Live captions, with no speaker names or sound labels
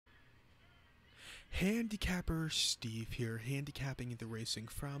Handicapper Steve here, handicapping the racing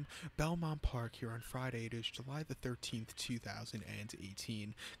from Belmont Park here on Friday. It is July the 13th,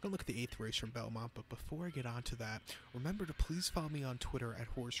 2018. Gonna look at the 8th race from Belmont, but before I get on to that, remember to please follow me on Twitter at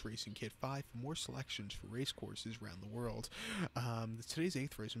Horse Racing Kid 5 for more selections for race courses around the world. Today's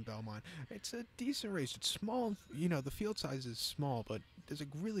 8th race in Belmont, it's a decent race. It's small, the field size is small, but there's a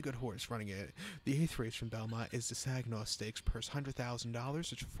really good horse running it. The 8th race from Belmont is the Saginaw Stakes, purse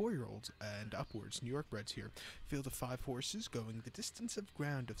 $100,000. It's for 4-year-olds and upwards. New York breds here. Field of 5 horses going the distance of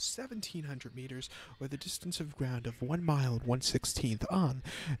ground of 1,700 meters or the distance of ground of 1 mile and 1/16th on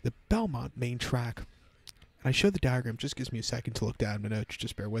the Belmont main track. I show the diagram, just gives me a second to look down my notes,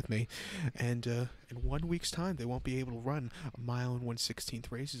 just bear with me. And in 1 week's time, they won't be able to run a mile and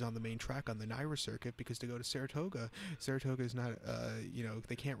 1/16th races on the main track on the Naira circuit because they go to Saratoga. Saratoga is not,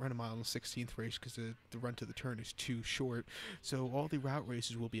 they can't run a mile and 16th race because the run to the turn is too short. So all the route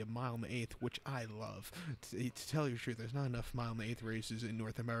races will be a mile and the 8th, which I love. To tell you the truth, there's not enough mile and the 8th races in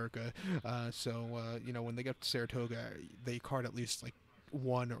North America. When they get to Saratoga, they card at least like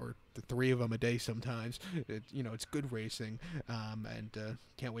one or the three of them a day sometimes. It's good racing, and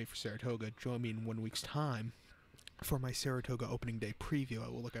can't wait for Saratoga. Join me in 1 week's time for my Saratoga opening day preview. I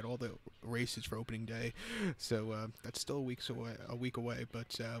will look at all the races for opening day, so that's still a week away.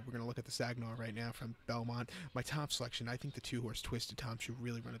 But we're gonna look at the Saginaw right now from Belmont. My top selection, I think the 2-horse Twisted Tom should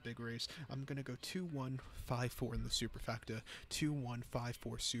really run a big race. I'm gonna go 2-1-5-4 in the superfecta.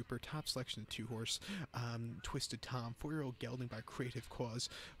 2-1-5-4 super. Top selection, the 2-horse Twisted Tom. 4-year-old gelding by Creative Cause.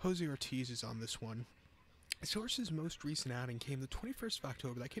 Jose Ortiz is on this one. This horse's most recent outing came the 21st of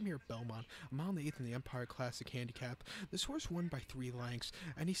October. That came here at Belmont, a mile and the 8th in the Empire Classic Handicap. This horse won by 3 lengths,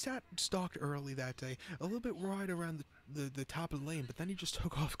 and he stalked early that day, a little bit wide around the top of the lane, but then he just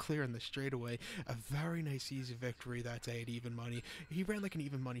took off clear in the straightaway. A very nice, easy victory that day at even money. He ran like an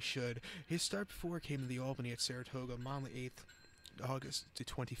even money should. His start before came to the Albany at Saratoga, a mile and the 8th. August the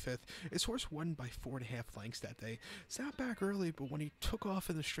 25th. His horse won by 4.5 lengths that day. Sat back early, but when he took off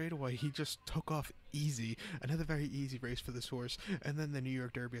in the straightaway, he just took off easy. Another very easy race for this horse. And then the New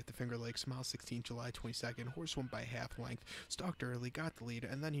York Derby at the Finger Lakes, mile 16, July 22nd. Horse won by half length. Stalked early, got the lead,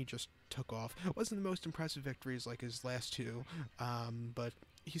 and then he just took off. Wasn't the most impressive victories like his last two, but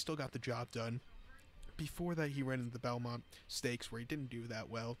he still got the job done. Before that, he ran into the Belmont Stakes, where he didn't do that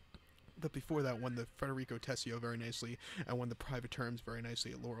well. But before that, won the Federico Tessio very nicely and won the Private Terms very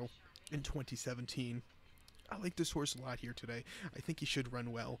nicely at Laurel in 2017. I like this horse a lot here today. I think he should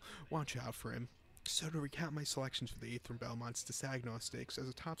run well. Watch out for him. So to recap my selections for the 8th from Belmont's the Saginaw Stakes. As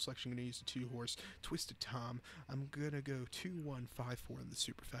a top selection, I'm going to use the 2-horse Twisted Tom. I'm going to go 2-1-5-4 in the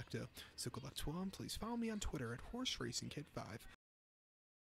superfecta. So good luck to all. Please follow me on Twitter at Horse Racing Kid 5.